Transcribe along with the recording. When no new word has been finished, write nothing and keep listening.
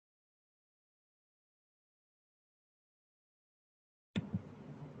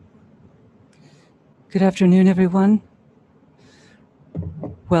Good afternoon, everyone.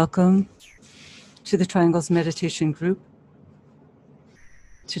 Welcome to the Triangles Meditation Group.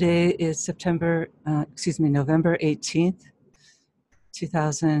 Today is November 18th,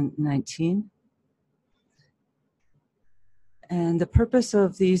 2019. And the purpose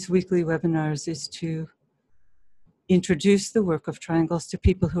of these weekly webinars is to introduce the work of triangles to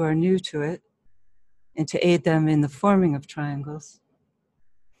people who are new to it and to aid them in the forming of triangles,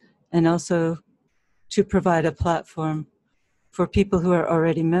 and also to provide a platform for people who are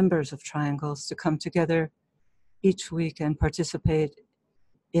already members of triangles to come together each week and participate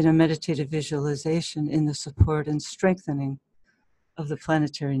in a meditative visualization in the support and strengthening of the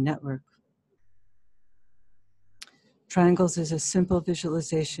planetary network. Triangles is a simple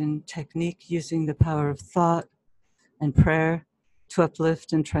visualization technique using the power of thought and prayer to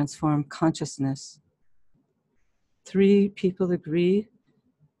uplift and transform consciousness. 3 people agree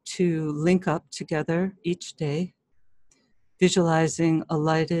to link up together each day, visualizing a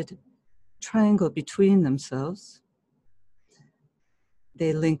lighted triangle between themselves.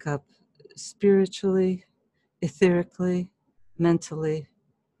 They link up spiritually, etherically, mentally,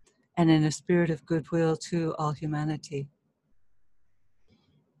 and in a spirit of goodwill to all humanity.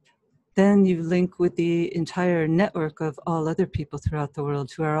 Then you link with the entire network of all other people throughout the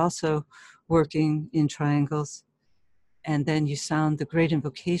world who are also working in triangles. And then you sound the great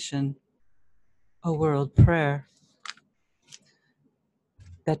invocation, a world prayer,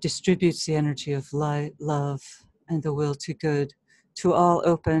 that distributes the energy of light, love, and the will to good to all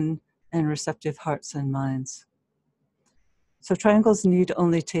open and receptive hearts and minds. So triangles need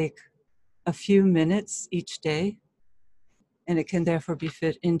only take a few minutes each day, and it can therefore be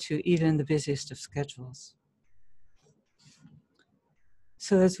fit into even the busiest of schedules.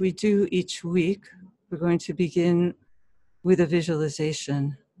 So as we do each week, we're going to begin with a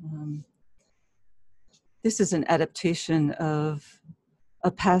visualization. This is an adaptation of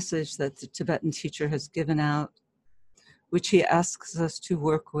a passage that the Tibetan teacher has given out, which he asks us to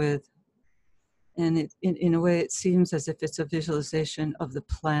work with. And in a way, it seems as if it's a visualization of the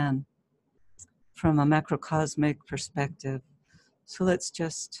plan from a macrocosmic perspective. So let's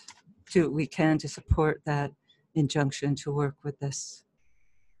just do what we can to support that injunction to work with this.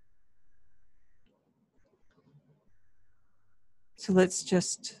 So let's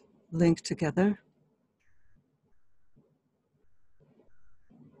just link together.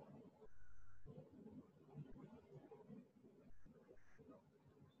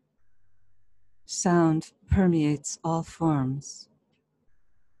 Sound permeates all forms.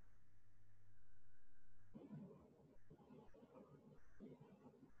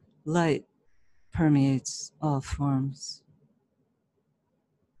 Light permeates all forms.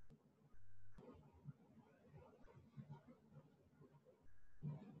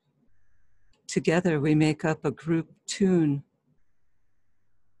 Together we make up a group tune.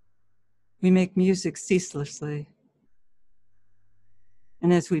 We make music ceaselessly.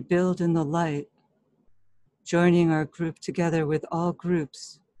 And as we build in the light, joining our group together with all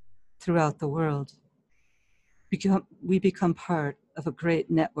groups throughout the world, we become part of a great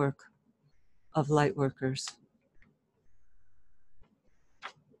network of light workers.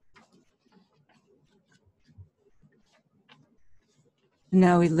 And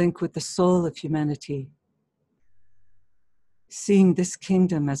now we link with the soul of humanity, seeing this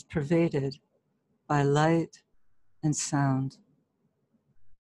kingdom as pervaded by light and sound.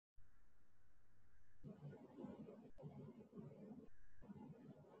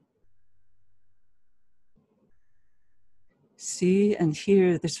 See and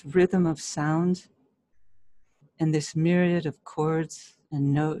hear this rhythm of sound and this myriad of chords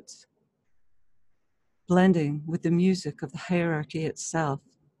and notes, blending with the music of the hierarchy itself.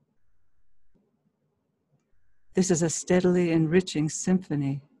 This is a steadily enriching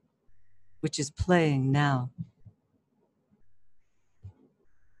symphony which is playing now.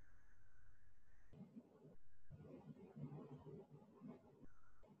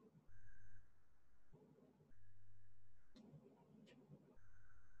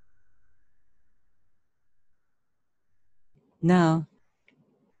 Now,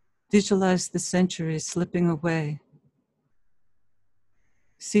 visualize the centuries slipping away.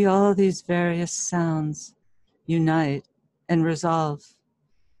 See all these various sounds unite and resolve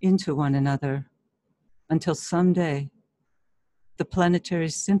into one another until someday the planetary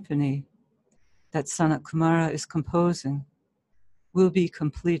symphony that Sanat Kumara is composing will be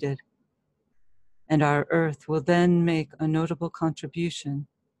completed, and our Earth will then make a notable contribution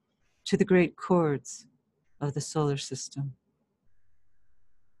to the great chords of the solar system.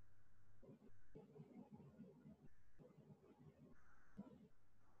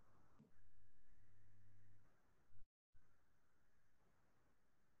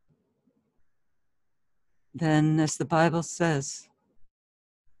 Then, as the Bible says,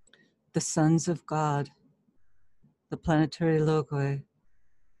 the sons of God, the planetary logoi,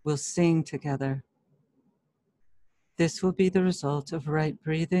 will sing together. This will be the result of right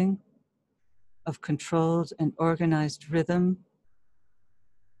breathing, of controlled and organized rhythm,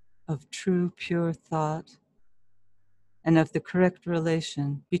 of true pure thought, and of the correct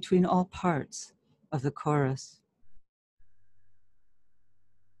relation between all parts of the chorus.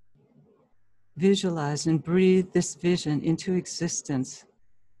 Visualize and breathe this vision into existence,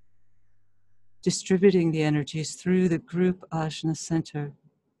 distributing the energies through the group Ajna Center,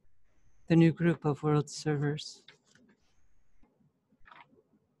 the new group of world servers.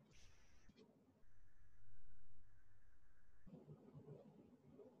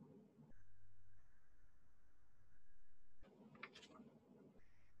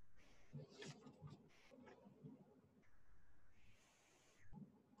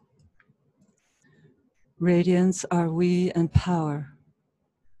 Radiance are we and power.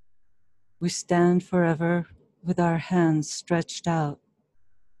 We stand forever with our hands stretched out,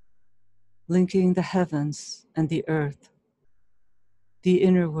 linking the heavens and the earth, the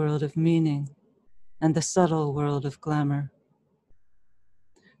inner world of meaning and the subtle world of glamour.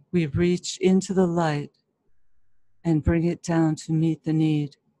 We reach into the light and bring it down to meet the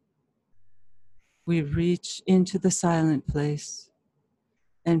need. We reach into the silent place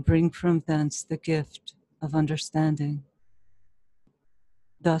and bring from thence the gift of understanding.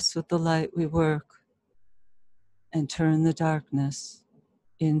 Thus with the light we work and turn the darkness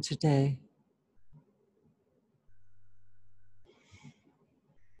into day.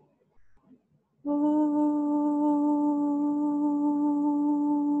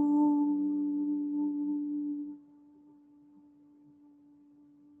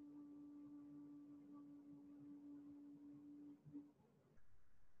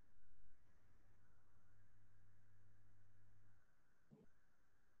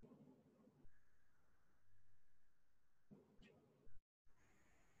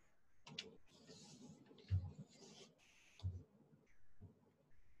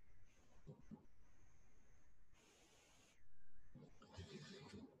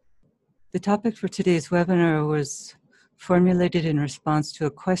 The topic for today's webinar was formulated in response to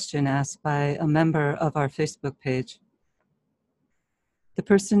a question asked by a member of our Facebook page. The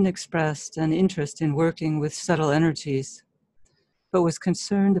person expressed an interest in working with subtle energies, but was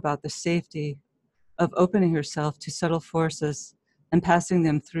concerned about the safety of opening herself to subtle forces and passing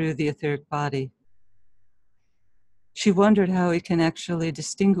them through the etheric body. She wondered how we can actually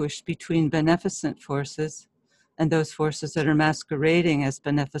distinguish between beneficent forces and those forces that are masquerading as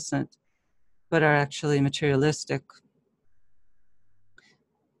beneficent, but are actually materialistic.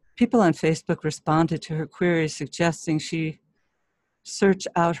 People on Facebook responded to her query, suggesting she search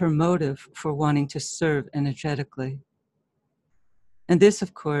out her motive for wanting to serve energetically. And this,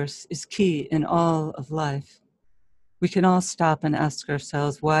 of course, is key in all of life. We can all stop and ask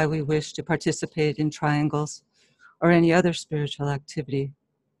ourselves why we wish to participate in triangles or any other spiritual activity.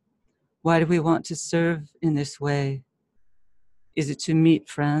 Why do we want to serve in this way? Is it to meet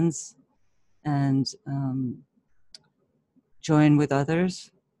friends and join with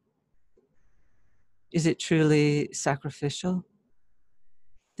others? Is it truly sacrificial?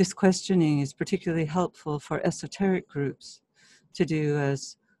 This questioning is particularly helpful for esoteric groups to do,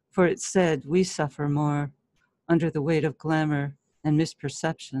 as for it said, we suffer more under the weight of glamour and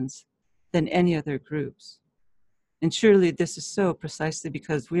misperceptions than any other groups. And surely this is so precisely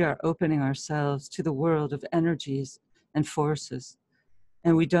because we are opening ourselves to the world of energies and forces,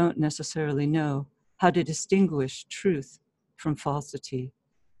 and we don't necessarily know how to distinguish truth from falsity,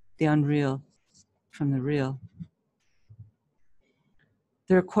 the unreal from the real.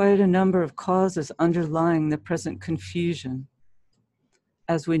 There are quite a number of causes underlying the present confusion.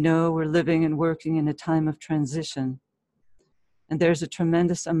 As we know, we're living and working in a time of transition, and there's a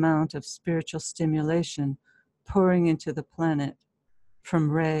tremendous amount of spiritual stimulation pouring into the planet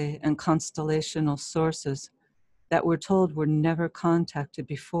from ray and constellational sources that we're told were never contacted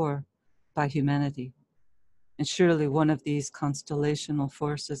before by humanity. And surely one of these constellational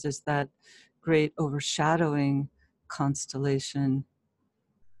forces is that great overshadowing constellation,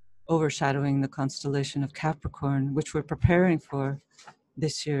 overshadowing the constellation of Capricorn, which we're preparing for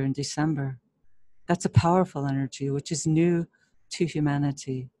this year in December. That's a powerful energy, which is new to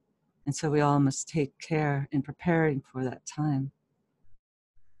humanity. And so we all must take care in preparing for that time.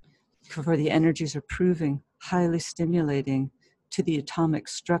 For the energies are proving highly stimulating to the atomic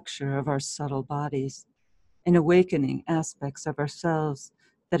structure of our subtle bodies and awakening aspects of ourselves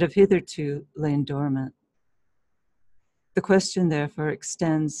that have hitherto lain dormant. The question, therefore,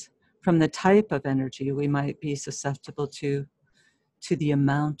 extends from the type of energy we might be susceptible to the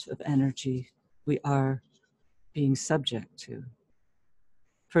amount of energy we are being subject to.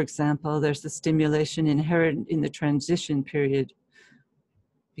 For example, there's the stimulation inherent in the transition period,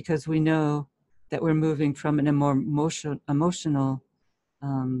 because we know that we're moving from a more emotional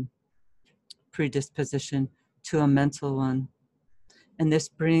predisposition to a mental one. And this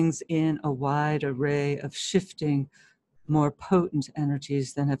brings in a wide array of shifting, more potent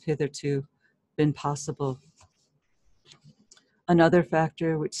energies than have hitherto been possible. Another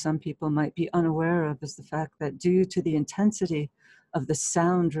factor which some people might be unaware of is the fact that due to the intensity of the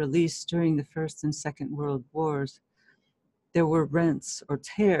sound released during the First and Second World Wars, there were rents or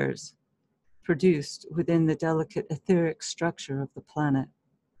tears produced within the delicate etheric structure of the planet.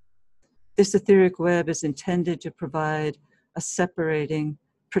 This etheric web is intended to provide a separating,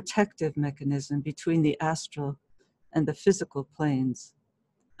 protective mechanism between the astral and the physical planes,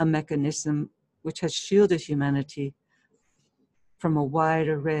 a mechanism which has shielded humanity from a wide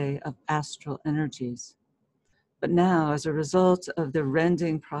array of astral energies. But now, as a result of the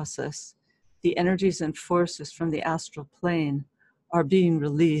rending process, the energies and forces from the astral plane are being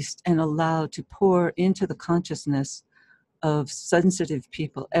released and allowed to pour into the consciousness of sensitive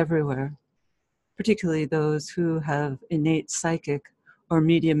people everywhere, particularly those who have innate psychic or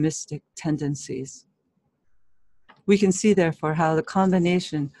mediumistic tendencies. We can see, therefore, how the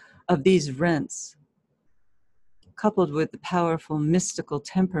combination of these rents, coupled with the powerful mystical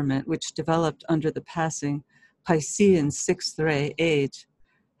temperament which developed under the passing Piscean sixth ray age,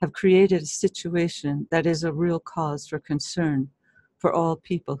 have created a situation that is a real cause for concern for all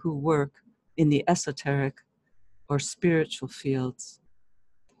people who work in the esoteric or spiritual fields.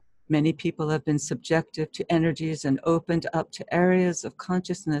 Many people have been subjected to energies and opened up to areas of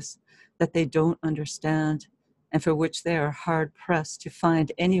consciousness that they don't understand and for which they are hard-pressed to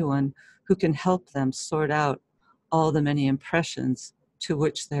find anyone who can help them sort out all the many impressions to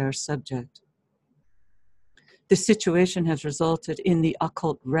which they are subject. This situation has resulted in the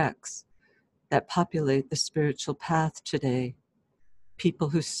occult wrecks that populate the spiritual path today, people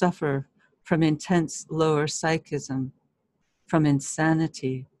who suffer from intense lower psychism, from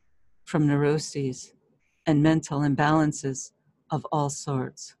insanity, from neuroses, and mental imbalances of all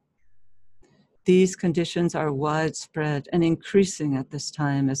sorts. These conditions are widespread and increasing at this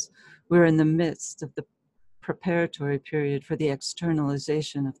time as we're in the midst of the preparatory period for the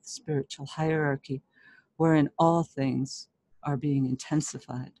externalization of the spiritual hierarchy, wherein all things are being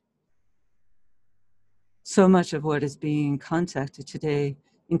intensified. So much of what is being contacted today,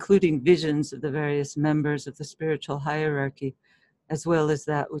 including visions of the various members of the spiritual hierarchy, as well as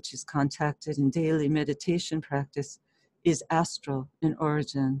that which is contacted in daily meditation practice, is astral in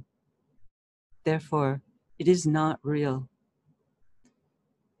origin. Therefore, it is not real.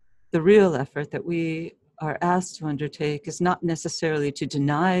 The real effort that we are asked to undertake is not necessarily to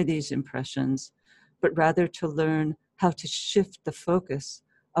deny these impressions, but rather to learn how to shift the focus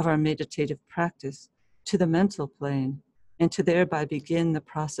of our meditative practice to the mental plane and to thereby begin the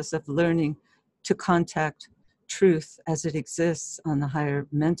process of learning to contact truth as it exists on the higher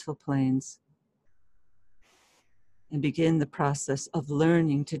mental planes, and begin the process of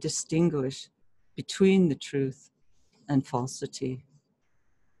learning to distinguish between the truth and falsity.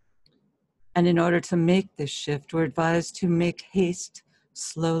 And in order to make this shift, we're advised to make haste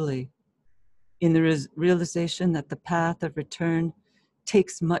slowly in the realization that the path of return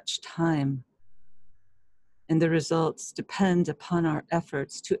takes much time, and the results depend upon our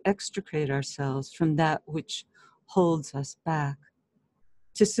efforts to extricate ourselves from that which holds us back,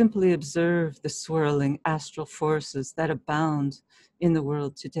 to simply observe the swirling astral forces that abound in the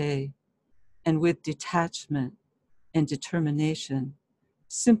world today, and with detachment and determination,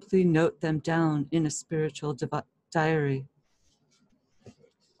 simply note them down in a spiritual diary.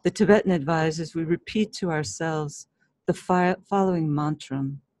 The Tibetan advises we repeat to ourselves the following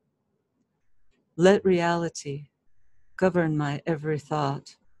mantra: let reality govern my every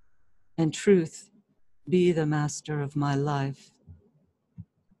thought, and truth be the master of my life.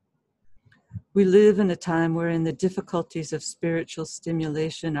 We live in a time wherein the difficulties of spiritual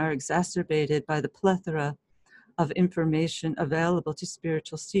stimulation are exacerbated by the plethora of information available to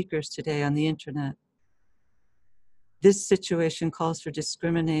spiritual seekers today on the internet. This situation calls for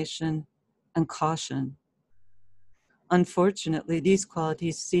discrimination and caution. Unfortunately, these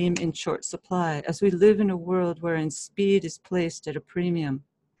qualities seem in short supply as we live in a world wherein speed is placed at a premium,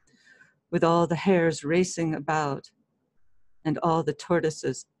 with all the hares racing about and all the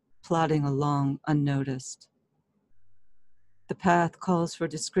tortoises plodding along unnoticed. The path calls for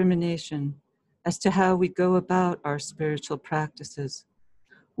discrimination as to how we go about our spiritual practices,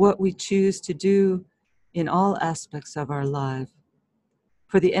 what we choose to do in all aspects of our life.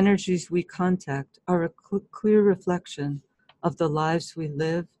 For the energies we contact are a clear reflection of the lives we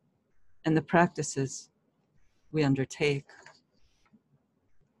live and the practices we undertake.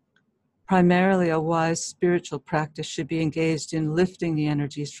 Primarily, a wise spiritual practice should be engaged in lifting the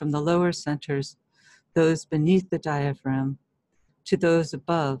energies from the lower centers, those beneath the diaphragm, to those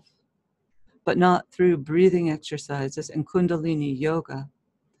above, but not through breathing exercises and Kundalini yoga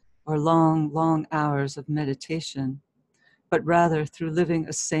or long hours of meditation, but rather through living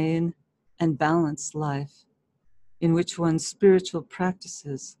a sane and balanced life in which one's spiritual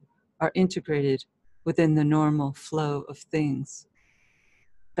practices are integrated within the normal flow of things.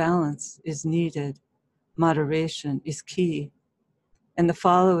 Balance is needed, moderation is key, and the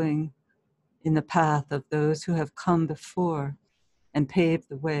following in the path of those who have come before and paved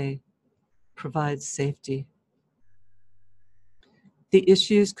the way provides safety. The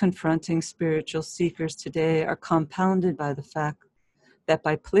issues confronting spiritual seekers today are compounded by the fact that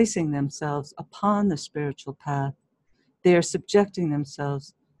by placing themselves upon the spiritual path, they are subjecting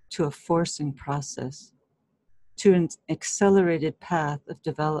themselves to a forcing process, to an accelerated path of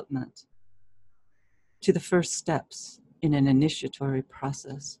development, to the first steps in an initiatory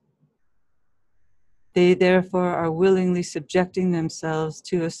process. They therefore are willingly subjecting themselves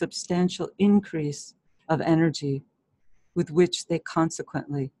to a substantial increase of energy with which they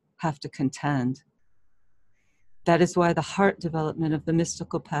consequently have to contend. That is why the heart development of the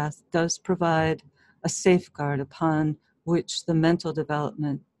mystical path does provide a safeguard upon which the mental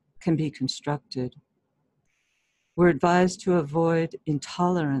development can be constructed. We're advised to avoid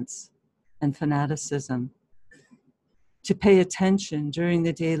intolerance and fanaticism, to pay attention during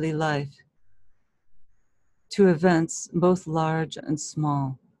the daily life to events both large and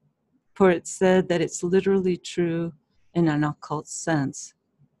small. For it's said that it's literally true in an occult sense,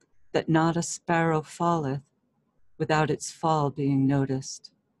 that not a sparrow falleth without its fall being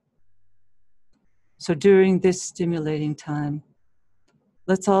noticed. So during this stimulating time,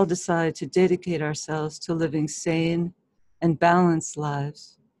 let's all decide to dedicate ourselves to living sane and balanced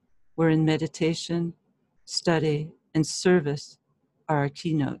lives, wherein meditation, study, and service are our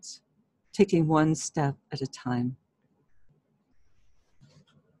keynotes, taking one step at a time.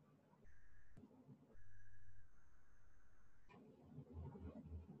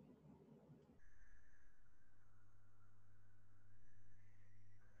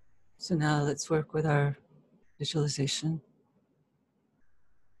 So now let's work with our visualization.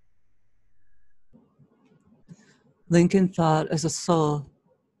 Lincoln thought as a soul,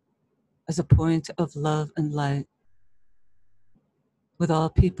 as a point of love and light, with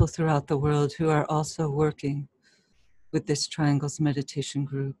all people throughout the world who are also working with this Triangles Meditation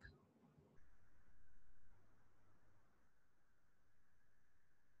group.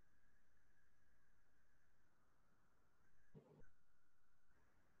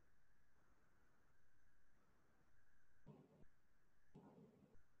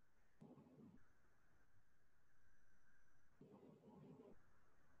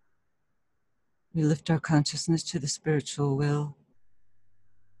 We lift our consciousness to the spiritual will.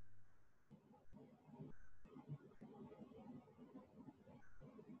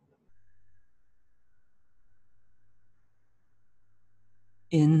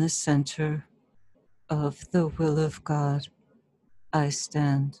 In the center of the will of God, I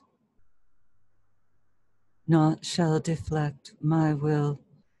stand. Naught shall deflect my will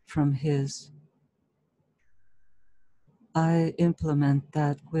from His. I implement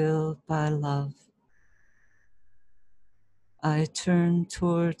that will by love. I turn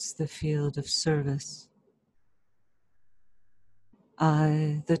towards the field of service.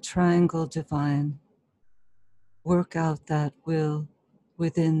 I, the triangle divine, work out that will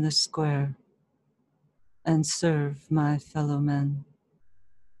within the square and serve my fellow men.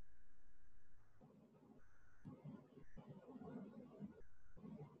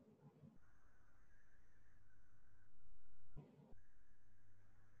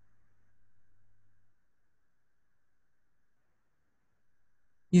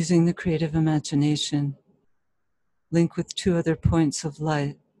 Using the creative imagination, link with two other points of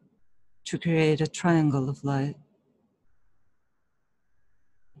light to create a triangle of light.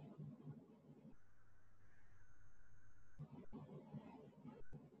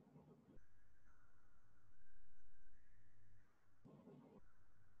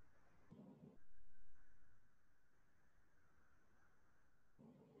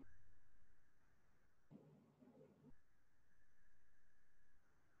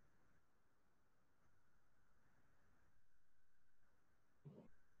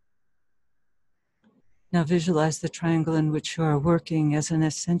 Now visualize the triangle in which you are working as an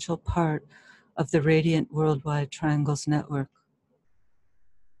essential part of the radiant worldwide triangles network.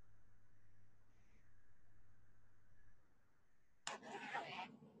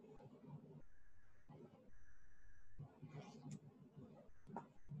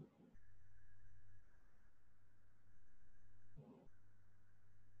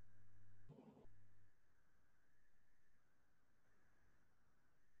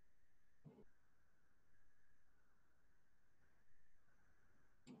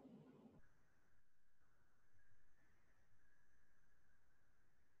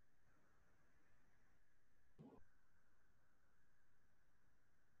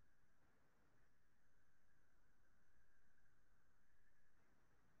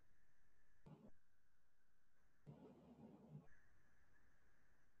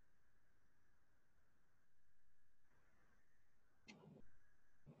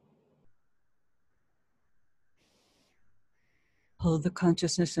 Hold the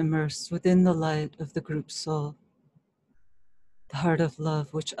consciousness immersed within the light of the group soul, the heart of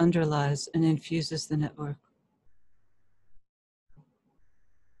love which underlies and infuses the network.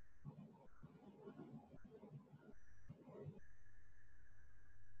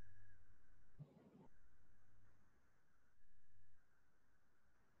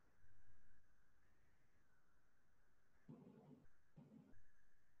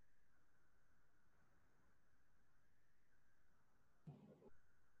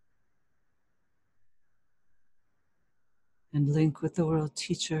 And link with the world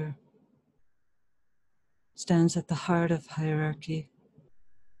teacher, stands at the heart of hierarchy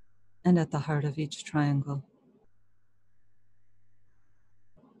and at the heart of each triangle.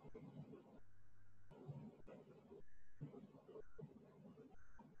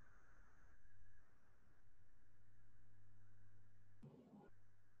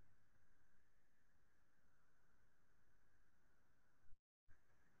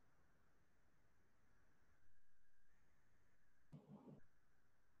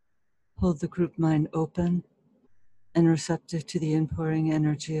 Hold the group mind open and receptive to the inpouring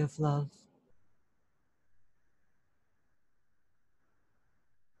energy of love.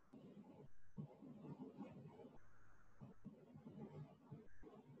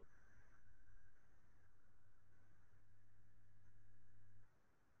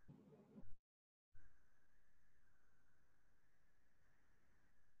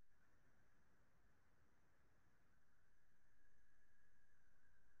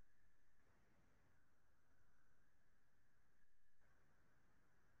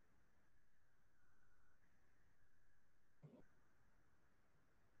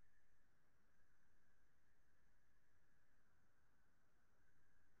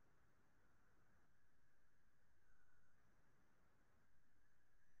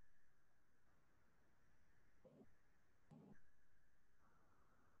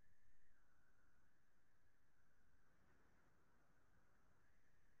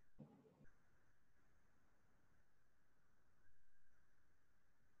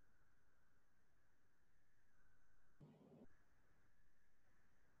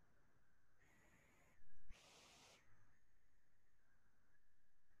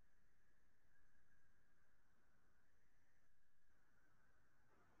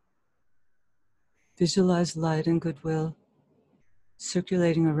 Visualize light and goodwill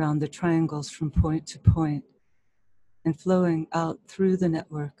circulating around the triangles from point to point and flowing out through the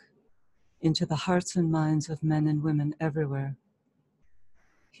network into the hearts and minds of men and women everywhere,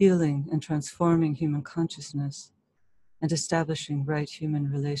 healing and transforming human consciousness and establishing right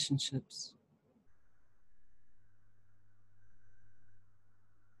human relationships.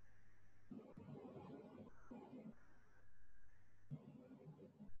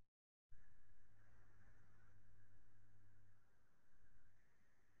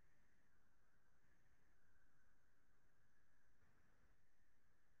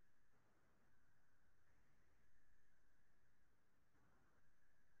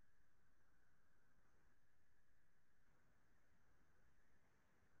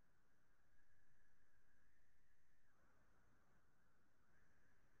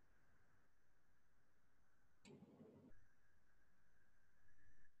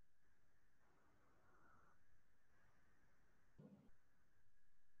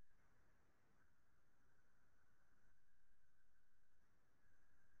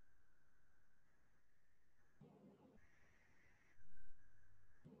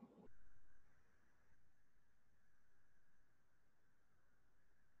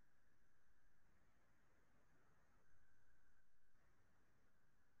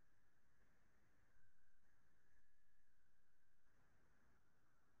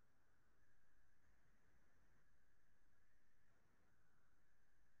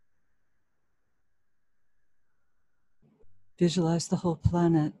 Visualize the whole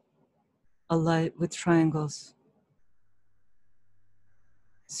planet alight with triangles.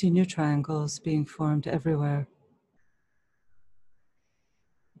 See new triangles being formed everywhere.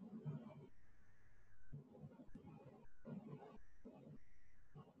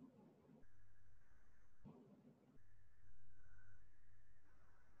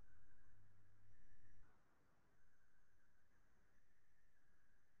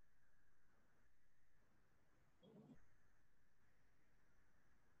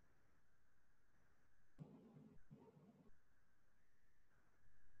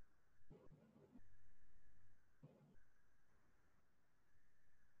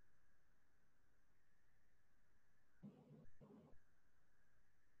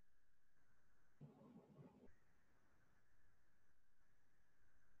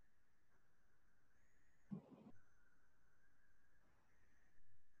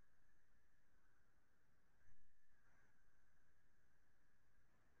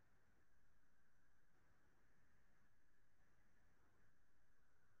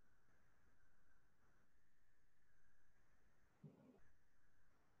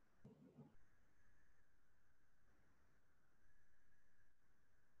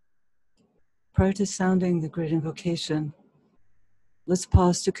 Prior to sounding the great invocation, let's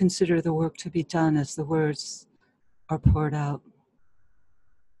pause to consider the work to be done as the words are poured out.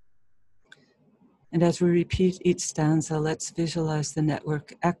 And as we repeat each stanza, let's visualize the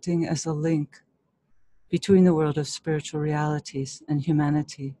network acting as a link between the world of spiritual realities and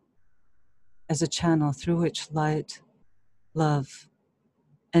humanity, as a channel through which light, love,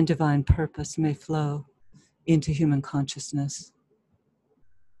 and divine purpose may flow into human consciousness.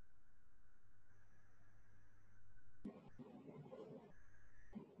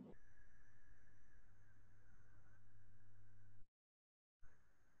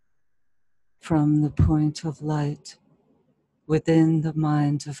 From the point of light within the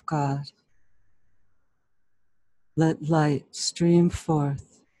mind of God, let light stream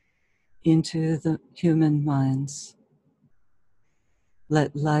forth into the human minds.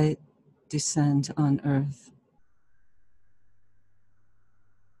 Let light descend on earth.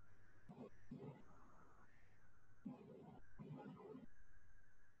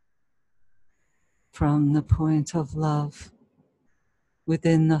 From the point of love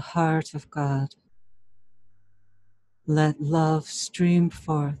within the heart of God, let love stream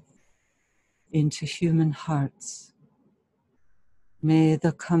forth into human hearts. May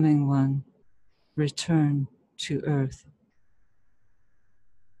the coming one return to earth.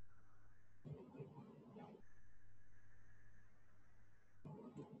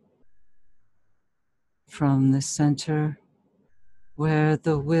 From the center where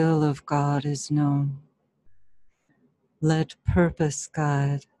the will of God is known, let purpose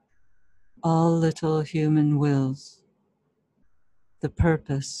guide all little human wills, the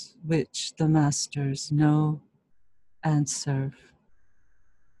purpose which the masters know and serve.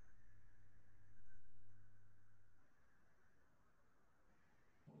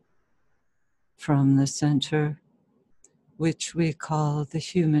 From the center, which we call the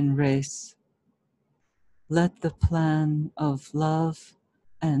human race, let the plan of love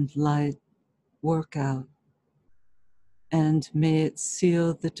and light work out, and may it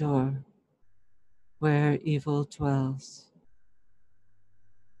seal the door where evil dwells.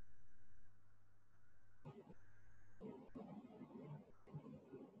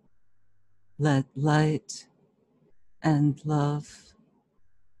 Let light and love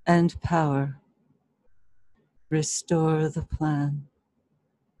and power restore the plan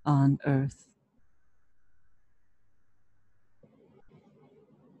on earth.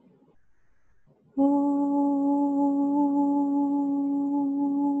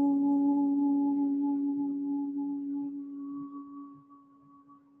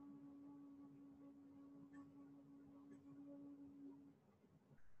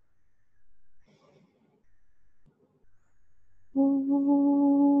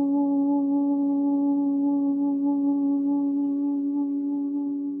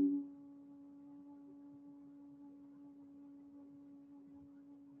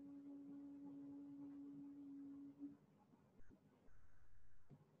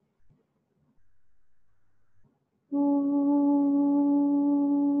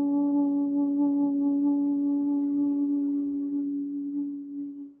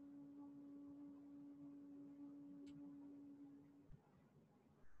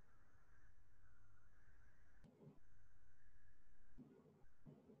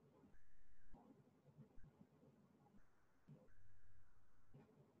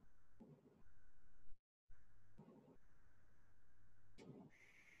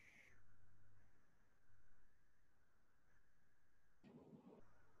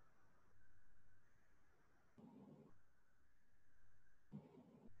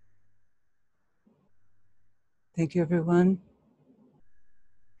 Thank you, everyone.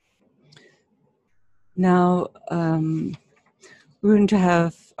 Now, we're going to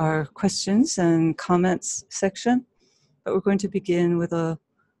have our questions and comments section, but we're going to begin with a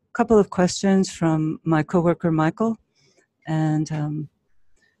couple of questions from my coworker, Michael. And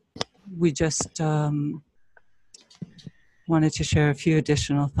we just wanted to share a few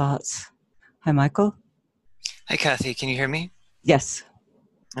additional thoughts. Hi, Michael. Hi, Kathy. Can you hear me? Yes.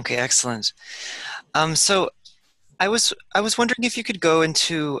 Okay, excellent. So I was wondering if you could go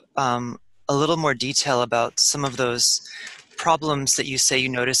into a little more detail about some of those problems that you say you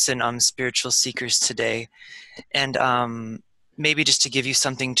notice in spiritual seekers today, and maybe just to give you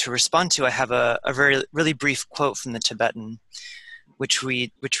something to respond to, I have a really brief quote from the Tibetan, which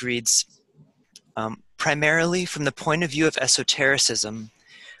reads, primarily from the point of view of esotericism,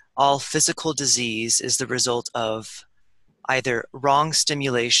 all physical disease is the result of either wrong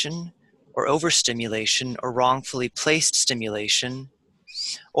stimulation or overstimulation or wrongfully placed stimulation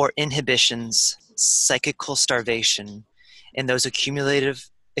or inhibitions, psychical starvation, and those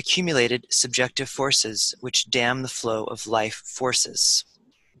accumulated subjective forces which dam the flow of life forces.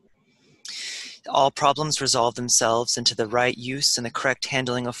 All problems resolve themselves into the right use and the correct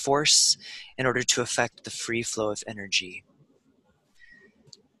handling of force in order to affect the free flow of energy.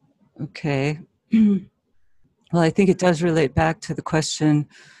 Okay. Well, I think it does relate back to the question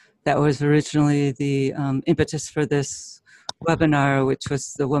that was originally the impetus for this webinar, which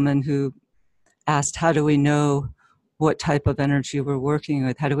was the woman who asked, how do we know what type of energy we're working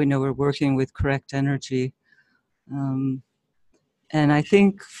with? How do we know we're working with correct energy? And I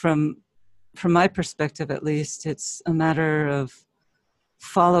think from my perspective, at least, it's a matter of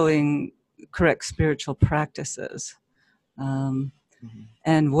following correct spiritual practices.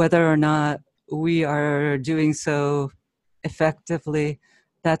 And whether or not we are doing so effectively,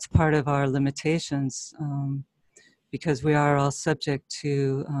 that's part of our limitations, because we are all subject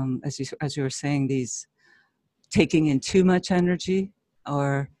to, as you were saying, these taking in too much energy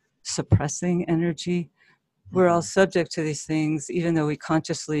or suppressing energy. We're all subject to these things, even though we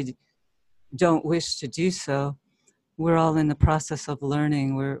consciously don't wish to do so. We're all in the process of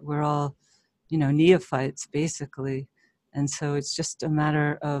learning. We're all, neophytes, basically. And so it's just a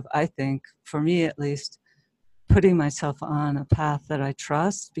matter of, I think, for me at least, putting myself on a path that I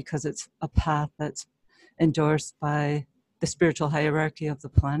trust, because it's a path that's endorsed by the spiritual hierarchy of the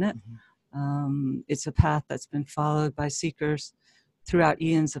planet. It's a path that's been followed by seekers throughout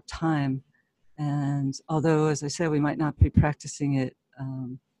eons of time. And although, as I said, we might not be practicing it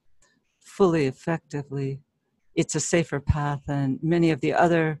fully effectively, it's a safer path than many of the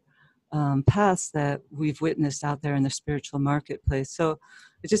other paths that we've witnessed out there in the spiritual marketplace. So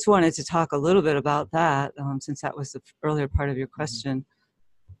I just wanted to talk a little bit about that, since that was the earlier part of your question.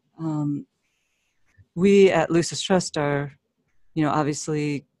 We at Lucis Trust are,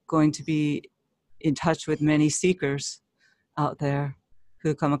 obviously going to be in touch with many seekers out there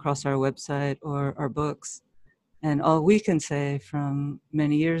who come across our website or our books. And all we can say from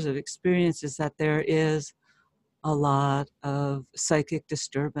many years of experience is that there is a lot of psychic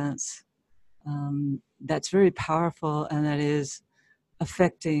disturbance that's very powerful, and that is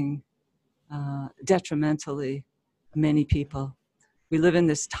affecting detrimentally many people. We live in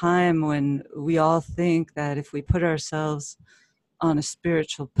this time when we all think that if we put ourselves on a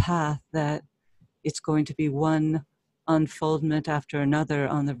spiritual path, that it's going to be one unfoldment after another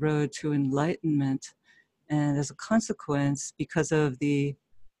on the road to enlightenment. And as a consequence, because of the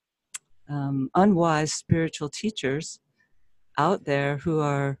unwise spiritual teachers out there who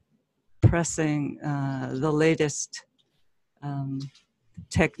are pressing the latest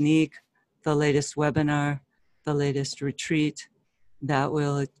technique, the latest webinar, the latest retreat that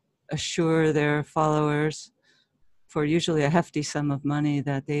will assure their followers for usually a hefty sum of money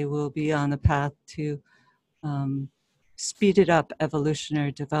that they will be on the path to speeded up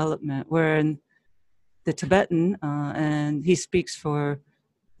evolutionary development, where in the Tibetan, and he speaks for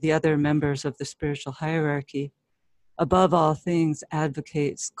the other members of the spiritual hierarchy, above all things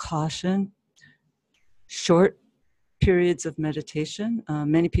advocates caution, short periods of meditation.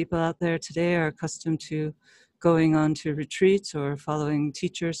 Many people out there today are accustomed to going on to retreats or following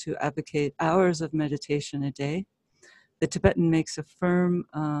teachers who advocate hours of meditation a day. The Tibetan makes a firm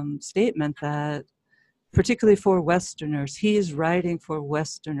statement that, particularly for Westerners, he is writing for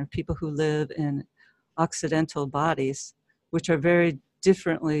Westerner people who live in Occidental bodies, which are very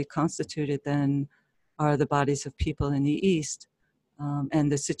differently constituted than are the bodies of people in the East.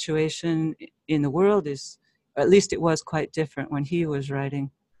 And the situation in the world is, or at least it was, quite different when he was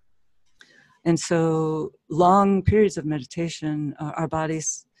writing. And so long periods of meditation, our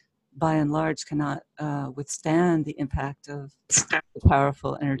bodies by and large, cannot withstand the impact of the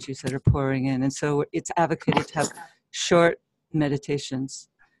powerful energies that are pouring in. And so it's advocated to have short meditations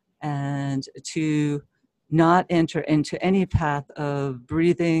and to not enter into any path of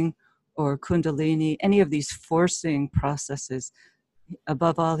breathing or kundalini, any of these forcing processes.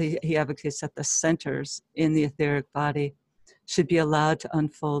 Above all, he advocates that the centers in the etheric body should be allowed to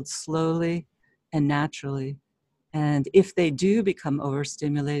unfold slowly and naturally. And if they do become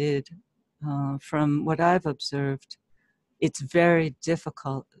overstimulated, from what I've observed, it's very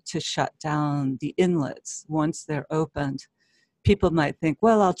difficult to shut down the inlets once they're opened. People might think,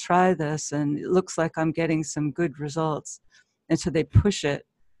 well, I'll try this and it looks like I'm getting some good results. And so they push it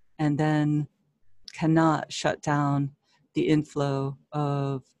and then cannot shut down the inflow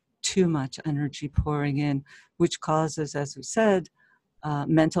of too much energy pouring in, which causes, as we said,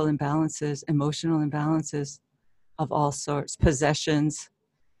 mental imbalances, emotional imbalances of all sorts, possessions,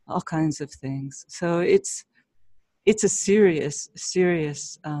 all kinds of things. So it's a serious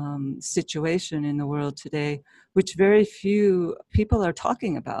situation in the world today, which very few people are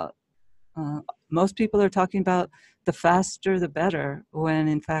talking about. Most people are talking about the faster the better, when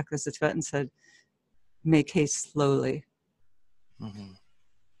in fact, as the Tibetan said, make haste slowly. Mm-hmm.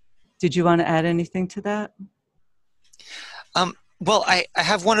 Did you want to add anything to that? Well, I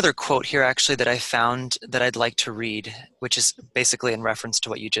have one other quote here actually that I found that I'd like to read, which is basically in reference to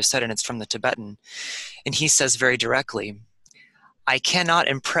what you just said, and it's from the Tibetan. And he says very directly, I cannot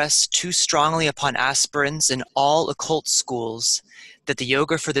impress too strongly upon aspirants in all occult schools that the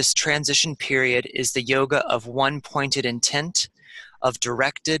yoga for this transition period is the yoga of one pointed intent, of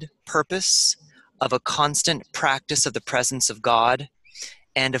directed purpose, of a constant practice of the presence of God,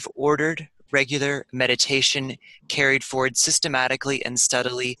 and of ordered, regular meditation carried forward systematically and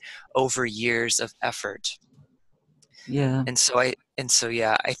steadily over years of effort. Yeah. And so I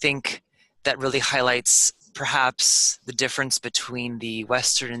think that really highlights perhaps the difference between the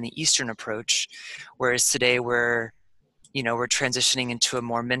Western and the Eastern approach, whereas today we're transitioning into a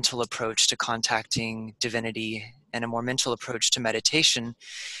more mental approach to contacting divinity and a more mental approach to meditation.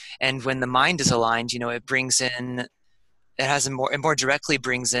 And when the mind is aligned, it more directly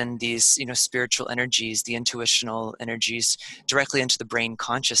brings in these, spiritual energies, the intuitional energies directly into the brain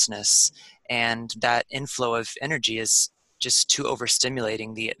consciousness. And that inflow of energy is just too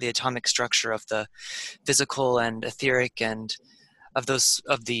overstimulating. The atomic structure of the physical and etheric and of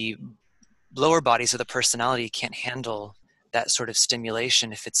the lower bodies of the personality can't handle that sort of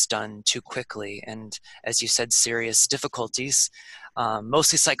stimulation if it's done too quickly. And as you said, serious difficulties,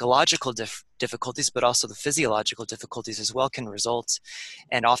 mostly psychological difficulties, but also the physiological difficulties as well can result.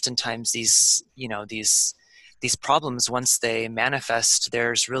 And oftentimes these problems, once they manifest,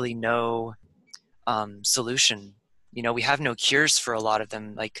 there's really no solution. We have no cures for a lot of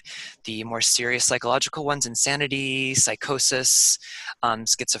them, like the more serious psychological ones, insanity, psychosis,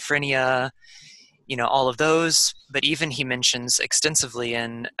 schizophrenia, all of those. But even he mentions extensively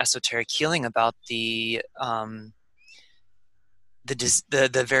in Esoteric Healing about the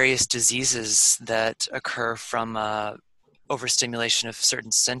various diseases that occur from overstimulation of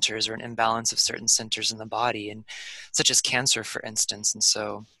certain centers or an imbalance of certain centers in the body, and such as cancer, for instance. And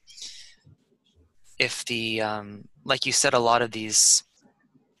so if like you said, a lot of these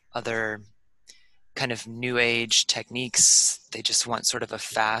other kind of new age techniques, they just want sort of a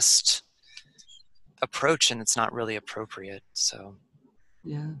fast approach, and it's not really appropriate. So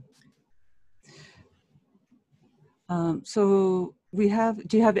Yeah. So do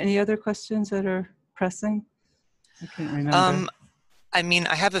you have any other questions that are pressing? I can't remember. I mean,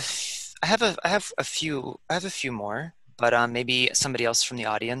 I have a few more, but maybe somebody else from the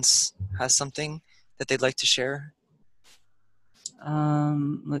audience has something that they'd like to share.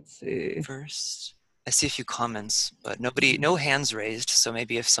 Let's see. First, I see a few comments, but no hands raised. So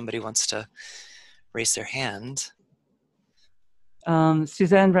maybe if somebody wants to raise their hand.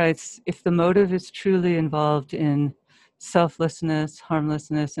 Suzanne writes, if the motive is truly involved in selflessness,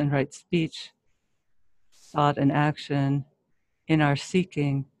 harmlessness, and right speech, thought, and action in our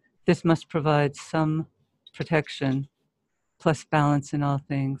seeking, this must provide some protection plus balance in all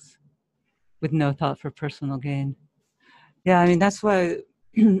things with no thought for personal gain. Yeah, I mean, that's why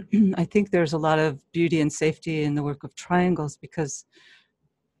I think there's a lot of beauty and safety in the work of triangles, because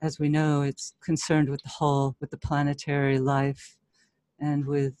as we know, it's concerned with the whole, with the planetary life and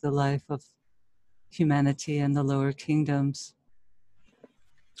with the life of humanity and the lower kingdoms.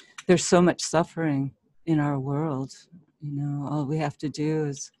 There's so much suffering in our world. All we have to do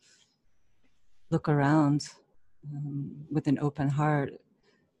is look around with an open heart,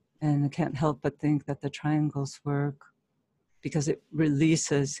 and I can't help but think that the triangles work. because it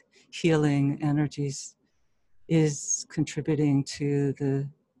releases healing energies, is contributing to the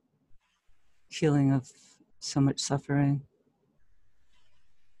healing of so much suffering.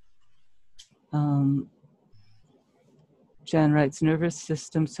 Jan writes, nervous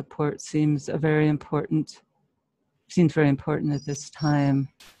system support seems very important at this time.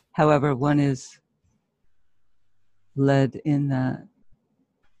 However, one is led in that.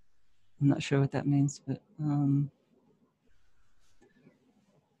 I'm not sure what that means, but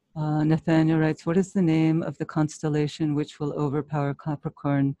Nathaniel writes, what is the name of the constellation which will overpower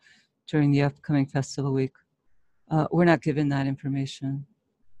Capricorn during the upcoming festival week? We're not given that information,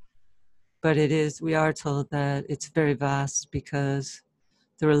 but we are told that it's very vast because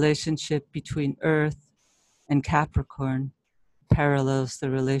the relationship between Earth and Capricorn parallels the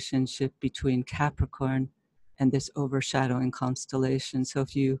relationship between Capricorn and this overshadowing constellation. So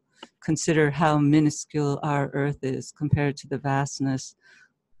if you consider how minuscule our Earth is compared to the vastness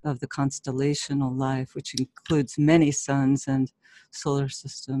of the constellational life, which includes many suns and solar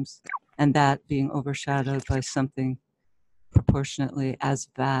systems, and that being overshadowed by something proportionately as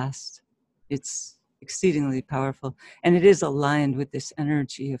vast, it's exceedingly powerful. And it is aligned with this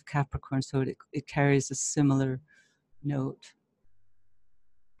energy of Capricorn, so it carries a similar note.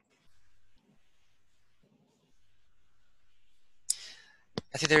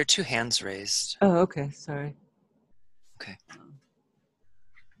 I think there are two hands raised. Oh, okay, sorry. Okay.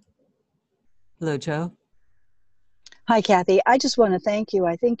 Hello, Joe. Hi, Kathy. I just want to thank you.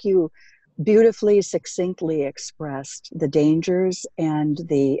 I think you beautifully, succinctly expressed the dangers and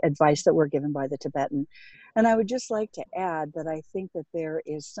the advice that were given by the Tibetan. And I would just like to add that I think that there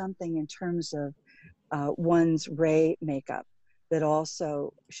is something in terms of one's ray makeup that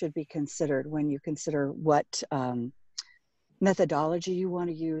also should be considered when you consider what methodology you want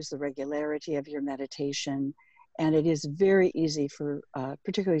to use, the regularity of your meditation. And it is very easy for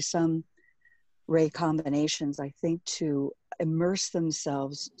particularly some ray combinations, I think, to immerse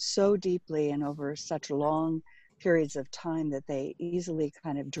themselves so deeply and over such long periods of time that they easily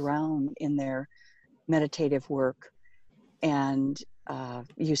kind of drown in their meditative work. And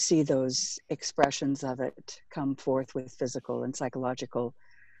you see those expressions of it come forth with physical and psychological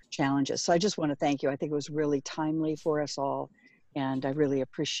challenges. So I just want to thank you. I think it was really timely for us all. And I really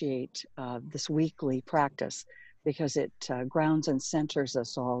appreciate this weekly practice because it grounds and centers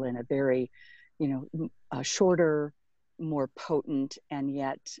us all in a very, shorter, more potent, and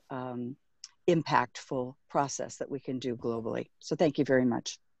yet impactful process that we can do globally. So thank you very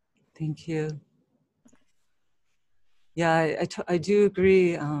much. Thank you. Yeah, I do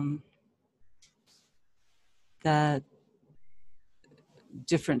agree that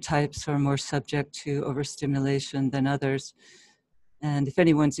different types are more subject to overstimulation than others. And if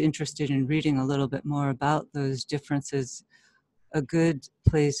anyone's interested in reading a little bit more about those differences, a good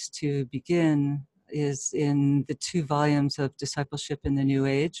place to begin is in the 2 volumes of Discipleship in the New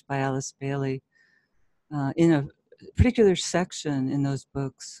Age by Alice Bailey. In a particular section in those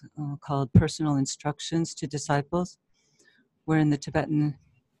books called Personal Instructions to Disciples, wherein the Tibetan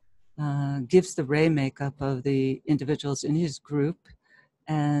gives the ray makeup of the individuals in his group.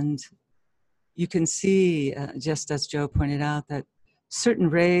 And you can see, just as Joe pointed out, that certain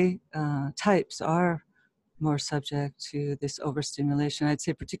ray types are more subject to this overstimulation. I'd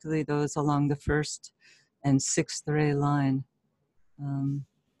say particularly those along the 1st and 6th ray line.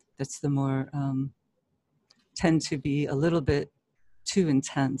 That's the more, tend to be a little bit too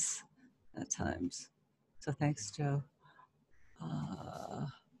intense at times. So thanks, Joe.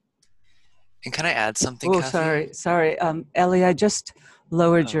 And can I add something, Oh, Kathy? sorry. Ellie, I just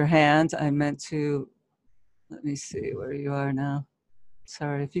lowered your hand. I meant to, let me see where you are now.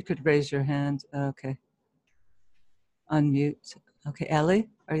 Sorry, if you could raise your hand. Okay. Unmute. Okay, Ellie,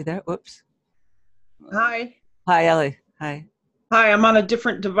 are you there? Whoops. Hi. Hi, Ellie. Hi. Hi, I'm on a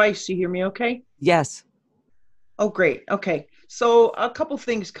different device. You hear me okay? Yes. Oh, great. Okay. So a couple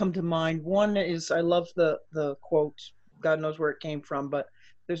things come to mind. One is I love the quote, God knows where it came from, but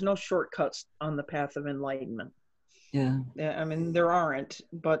there's no shortcuts on the path of enlightenment. Yeah. I mean, there aren't,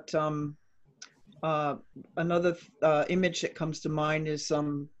 but another image that comes to mind is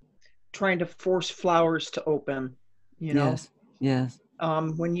trying to force flowers to open, you know? Yes.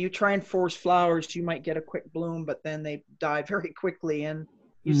 When you try and force flowers, you might get a quick bloom, but then they die very quickly. And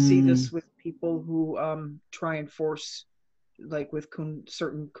you see this with people who try and force, like with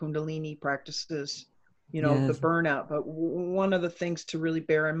certain Kundalini practices, the burnout. But one of the things to really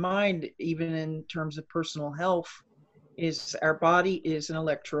bear in mind, even in terms of personal health, is our body is an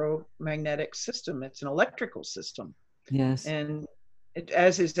electromagnetic system. It's an electrical system. Yes. And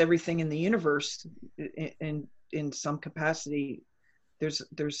as is everything in the universe, in in some capacity,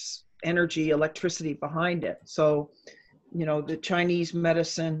 there's energy, electricity behind it. So, you know, the Chinese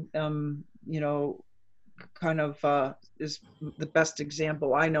medicine, you know, kind of is the best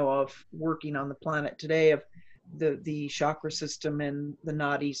example I know of working on the planet today of the chakra system and the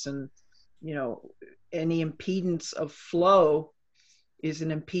nadis, and you know, any impedance of flow is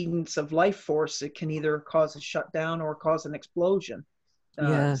an impedance of life force. It can either cause a shutdown or cause an explosion,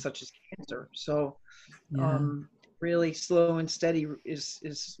 Yeah. such as cancer. So Yeah. really slow and steady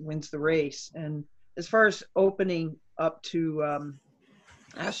is wins the race. And as far as opening up to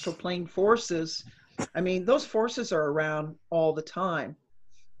astral plane forces, I mean, those forces are around all the time.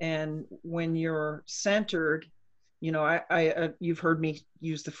 And when you're centered, you know, you've heard me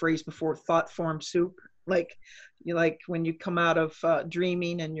use the phrase before, thought form soup. Like, you like when you come out of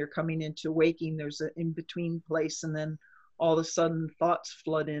dreaming and you're coming into waking, there's an in-between place, and then all of a sudden thoughts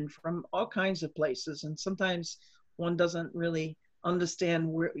flood in from all kinds of places. And sometimes one doesn't really understand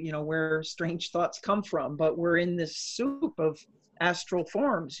where, you know, where strange thoughts come from, but we're in this soup of astral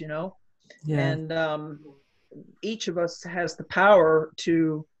forms, you know. Yeah. And each of us has the power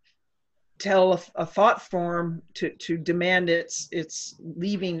to tell a thought form to demand its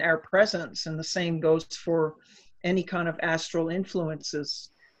leaving our presence. And the same goes for any kind of astral influences.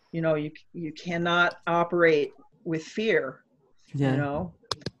 You know, you cannot operate with fear, Yeah. you know.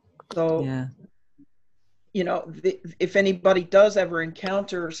 So Yeah. you know, if anybody does ever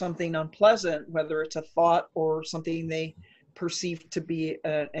encounter something unpleasant, whether it's a thought or something they perceive to be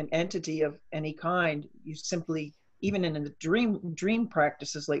an entity of any kind, you simply, even in the dream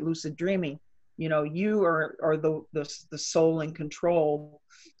practices like lucid dreaming, you know, you are the soul in control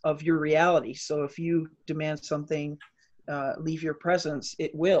of your reality. So if you demand something leave your presence,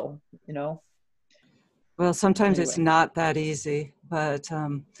 it will, you know. Well, sometimes it's Anyway. not that easy, but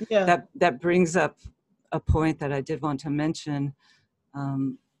Yeah. that brings up a point that I did want to mention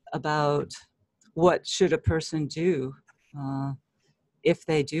about what should a person do if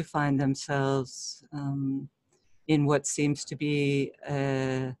they do find themselves in what seems to be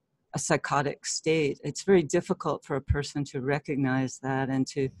a psychotic state. It's very difficult for a person to recognize that and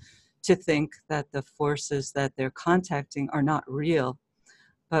to think that the forces that they're contacting are not real.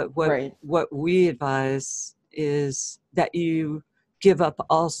 But Right. what we advise is that you give up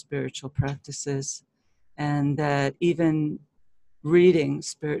all spiritual practices, and that even reading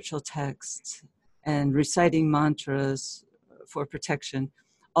spiritual texts and reciting mantras for protection,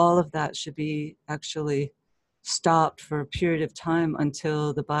 all of that should be actually stopped for a period of time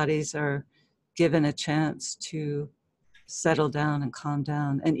until the bodies are given a chance to settle down and calm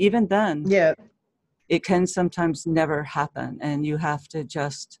down. And even then, Yeah. it can sometimes never happen, and you have to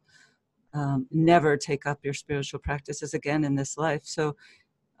just never take up your spiritual practices again in this life. So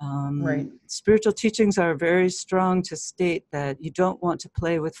Right. spiritual teachings are very strong to state that you don't want to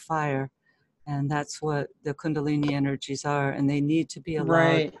play with fire, and that's what the Kundalini energies are, and they need to be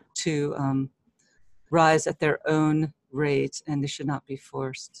allowed Right. to rise at their own rate, and they should not be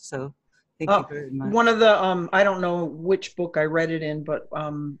forced. So thank you very much. One of the I don't know which book I read it in, but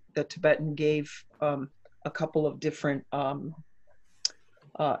the Tibetan gave a couple of different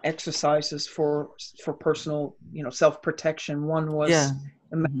exercises for personal, you know, self-protection. One was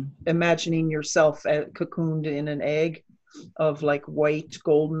imagining yourself cocooned in an egg of like white,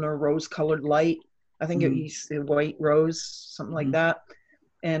 golden, or rose-colored light. I think it's white rose, something like that.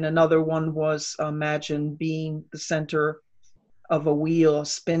 And another one was imagine being the center of a wheel, a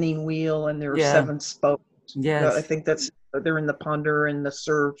spinning wheel, and there are 7 spokes. Yes. I think they're in the ponder and the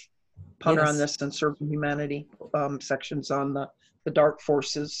serve, ponder on Yes. this and serving humanity sections on the dark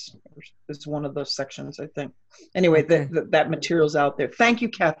forces is one of those sections, I think. Anyway, Okay. that material's out there. Thank you,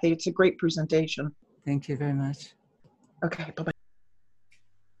 Kathy. It's a great presentation. Thank you very much. Okay, bye-bye.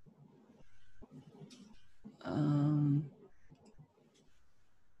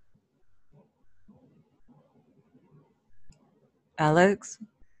 Alex?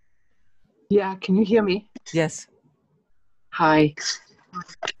 Yeah, can you hear me? Yes. Hi.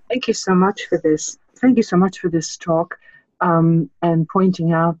 Thank you so much for this. Thank you so much for this talk, and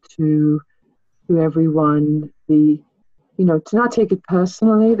pointing out to everyone to not take it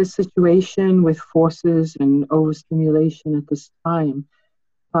personally, the situation with forces and overstimulation at this time.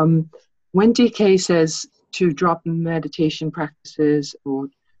 When DK says to drop meditation practices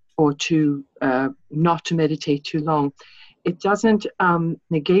or to not to meditate too long, it doesn't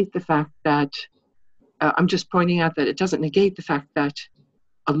negate the fact that I'm just pointing out that it doesn't negate the fact that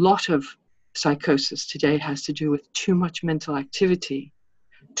a lot of psychosis today has to do with too much mental activity,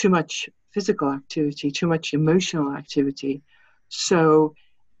 too much physical activity, too much emotional activity. So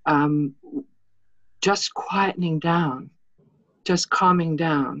just quietening down, just calming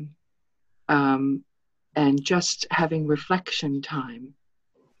down, and just having reflection time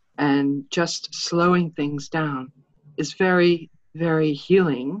and just slowing things down is very, very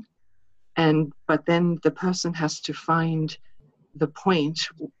healing. But then the person has to find the point,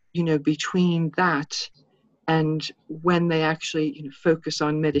 between that and when they actually, focus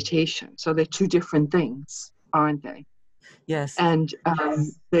on meditation. So they're two different things, aren't they? Yes. And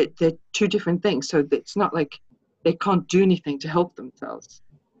they're two different things. So it's not like they can't do anything to help themselves.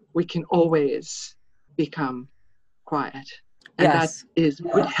 We can always become quiet. And Yes.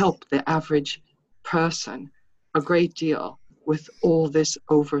 would help the average person a great deal with all this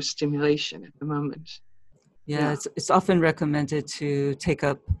overstimulation at the moment. Yeah. It's often recommended to take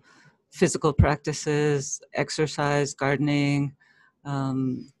up physical practices, exercise, gardening,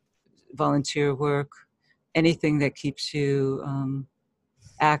 volunteer work, anything that keeps you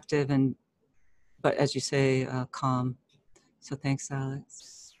active but as you say, calm. So thanks,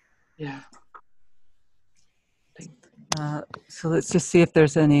 Alex. Yeah. So let's just see if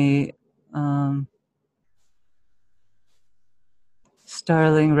there's any.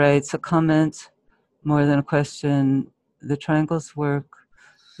 Starling writes a comment more than a question. The triangle's work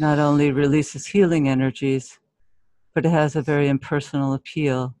not only releases healing energies, but it has a very impersonal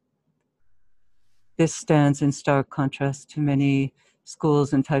appeal. This stands in stark contrast to many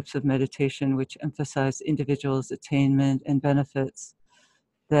schools and types of meditation which emphasize individuals' attainment and benefits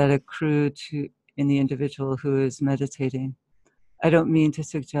that accrue in the individual who is meditating. I don't mean to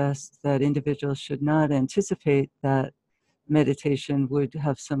suggest that individuals should not anticipate that meditation would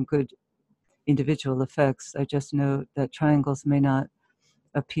have some good individual effects. I just note that triangles may not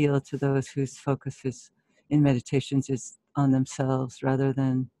appeal to those whose focus in meditations is on themselves rather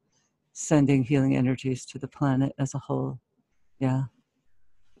than sending healing energies to the planet as a whole. Yeah,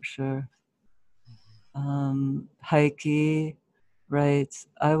 for sure. Heike writes,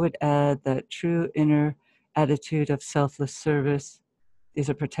 I would add that true inner attitude of selfless service is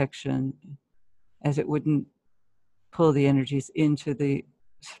a protection, as it wouldn't pull the energies into the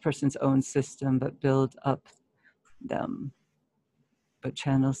person's own system, but build up them, but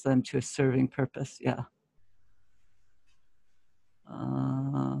channels them to a serving purpose. Yeah.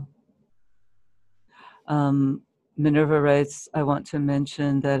 Minerva writes, I want to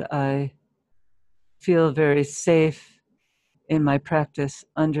mention that I feel very safe in my practice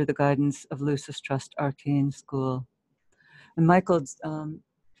under the guidance of Lucis Trust Arcane School. And Michael,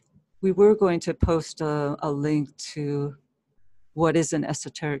 we were going to post a link to what is an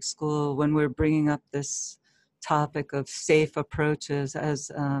esoteric school when we're bringing up this topic of safe approaches,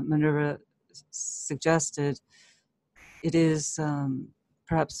 as Minerva suggested. It is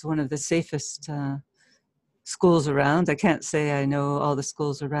perhaps one of the safest schools around. I can't say I know all the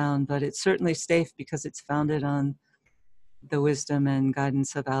schools around, but it's certainly safe because it's founded on the wisdom and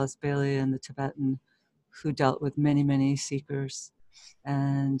guidance of Alice Bailey and the Tibetan, who dealt with many, many seekers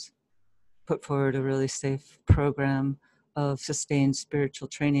and put forward a really safe program of sustained spiritual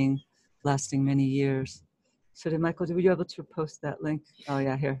training lasting many years. So Michael, were you able to post that link? Oh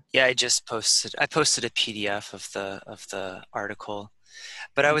yeah, here. Yeah, I posted a PDF of the article.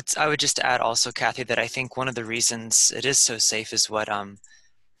 But I would just add also, Kathy, that I think one of the reasons it is so safe is what I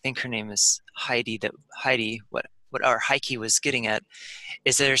think her name is Heidi, what our Heike was getting at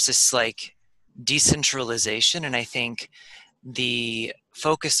is there's this like decentralization, and I think the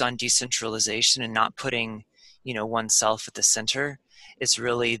focus on decentralization and not putting oneself at the center is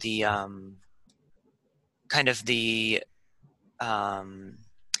really the kind of the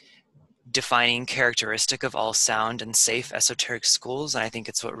defining characteristic of all sound and safe esoteric schools. And I think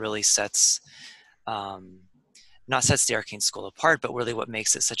it's what really sets the Arcane School apart, but really what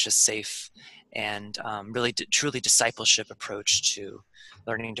makes it such a safe and really truly discipleship approach to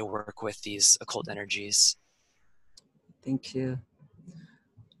learning to work with these occult energies. Thank you.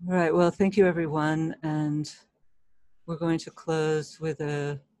 All right, well, thank you everyone. And we're going to close with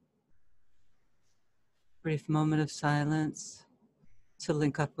a brief moment of silence to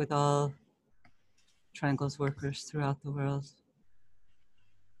link up with all Triangle's workers throughout the world.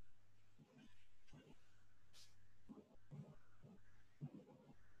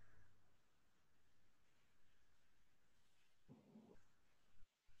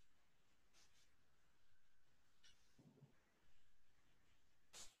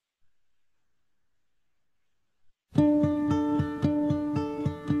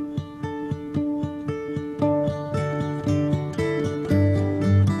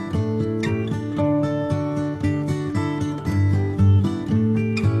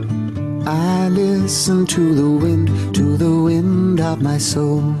 I listen to the wind of my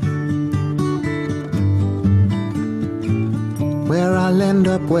soul. Where I'll end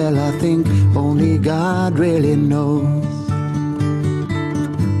up, well, I think only God really knows.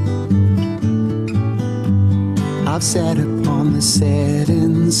 I've sat upon the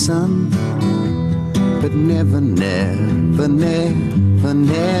setting sun, but never, never, never,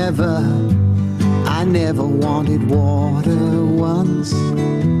 never, I never wanted water once.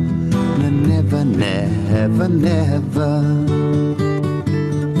 Never, never, never.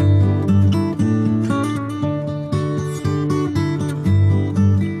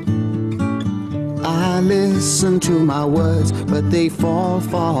 I listen to my words, but they fall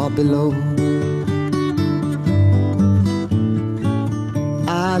far below.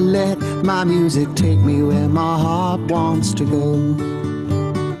 I let my music take me where my heart wants to go.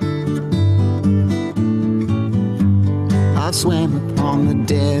 I swam upon the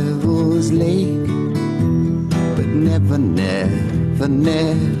devil's lake, but never, never,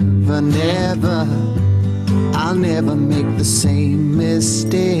 never, never, I'll never make the same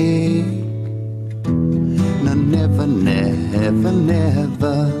mistake. No, never, never,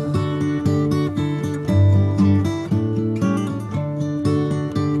 never.